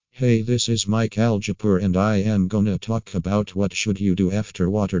Hey, this is Mike Aljapur and I am gonna talk about what should you do after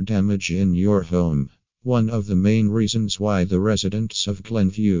water damage in your home. One of the main reasons why the residents of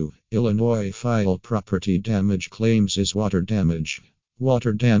Glenview, Illinois file property damage claims is water damage.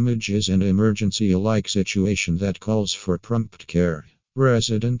 Water damage is an emergency-like situation that calls for prompt care.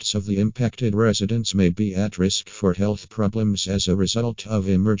 Residents of the impacted residence may be at risk for health problems as a result of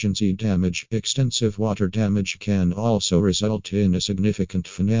emergency damage. Extensive water damage can also result in a significant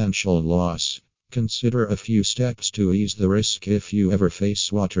financial loss. Consider a few steps to ease the risk if you ever face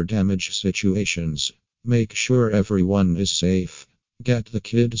water damage situations. Make sure everyone is safe. Get the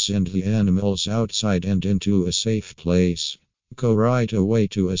kids and the animals outside and into a safe place. Go right away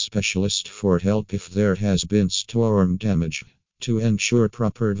to a specialist for help if there has been storm damage. To ensure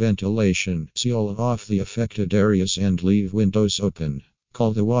proper ventilation, seal off the affected areas and leave windows open.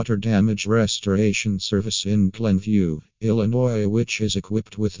 Call the Water Damage Restoration Service in Glenview, Illinois, which is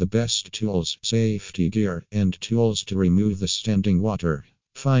equipped with the best tools, safety gear, and tools to remove the standing water.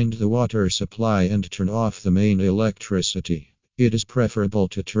 Find the water supply and turn off the main electricity. It is preferable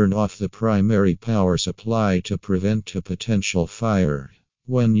to turn off the primary power supply to prevent a potential fire.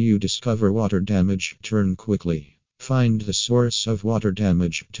 When you discover water damage, turn quickly. Find the source of water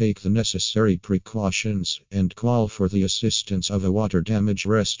damage, take the necessary precautions, and call for the assistance of a water damage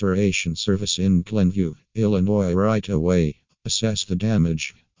restoration service in Glenview, Illinois right away. Assess the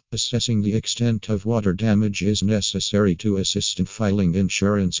damage. Assessing the extent of water damage is necessary to assist in filing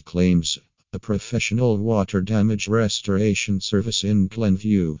insurance claims. A professional water damage restoration service in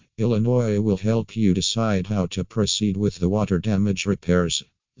Glenview, Illinois will help you decide how to proceed with the water damage repairs.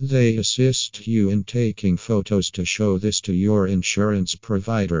 They assist you in taking photos to show this to your insurance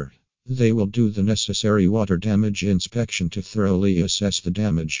provider. They will do the necessary water damage inspection to thoroughly assess the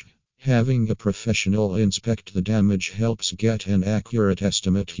damage. Having a professional inspect the damage helps get an accurate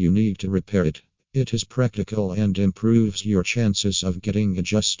estimate you need to repair it. It is practical and improves your chances of getting a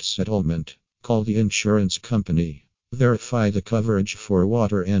just settlement. Call the insurance company. Verify the coverage for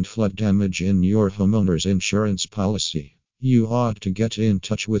water and flood damage in your homeowner's insurance policy. You ought to get in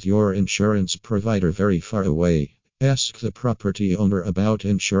touch with your insurance provider very far away. Ask the property owner about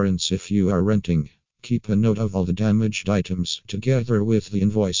insurance if you are renting. Keep a note of all the damaged items, together with the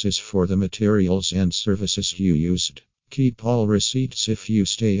invoices for the materials and services you used. Keep all receipts if you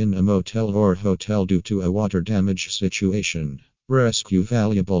stay in a motel or hotel due to a water damage situation. Rescue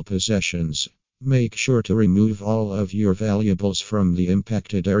valuable possessions. Make sure to remove all of your valuables from the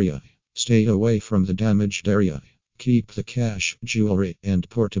impacted area. Stay away from the damaged area. Keep the cash, jewelry, and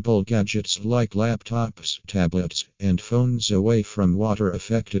portable gadgets like laptops, tablets, and phones away from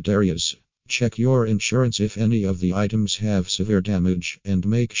water-affected areas. Check your insurance if any of the items have severe damage, and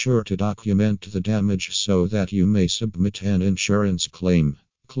make sure to document the damage so that you may submit an insurance claim.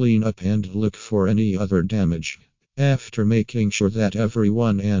 Clean up and look for any other damage. After making sure that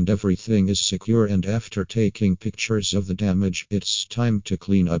everyone and everything is secure and after taking pictures of the damage, it's time to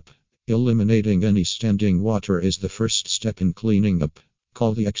clean up. Eliminating any standing water is the first step in cleaning up.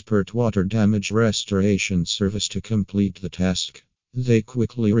 Call the expert water damage restoration service to complete the task. They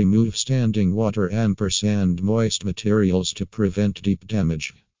quickly remove standing water & moist materials to prevent deep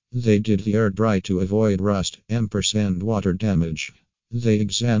damage. They did the air dry to avoid rust & water damage. They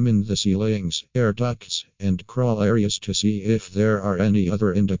examine the ceilings, air ducts, and crawl areas to see if there are any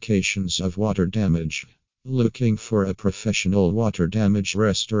other indications of water damage. Looking for a professional water damage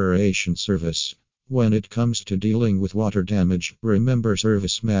restoration service. When it comes to dealing with water damage, remember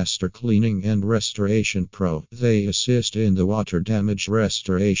Service Master Cleaning and Restoration Pro. They assist in the water damage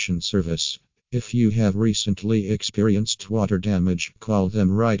restoration service. If you have recently experienced water damage, call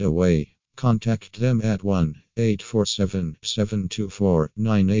them right away. Contact them at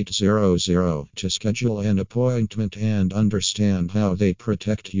 1-847-724-9800 to schedule an appointment and understand how they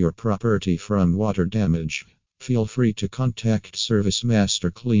protect your property from water damage. Feel free to contact Service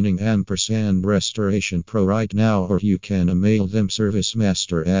Master Cleaning & Restoration Pro right now, or you can email them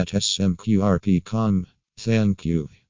servicemaster@smqrp.com. Thank you.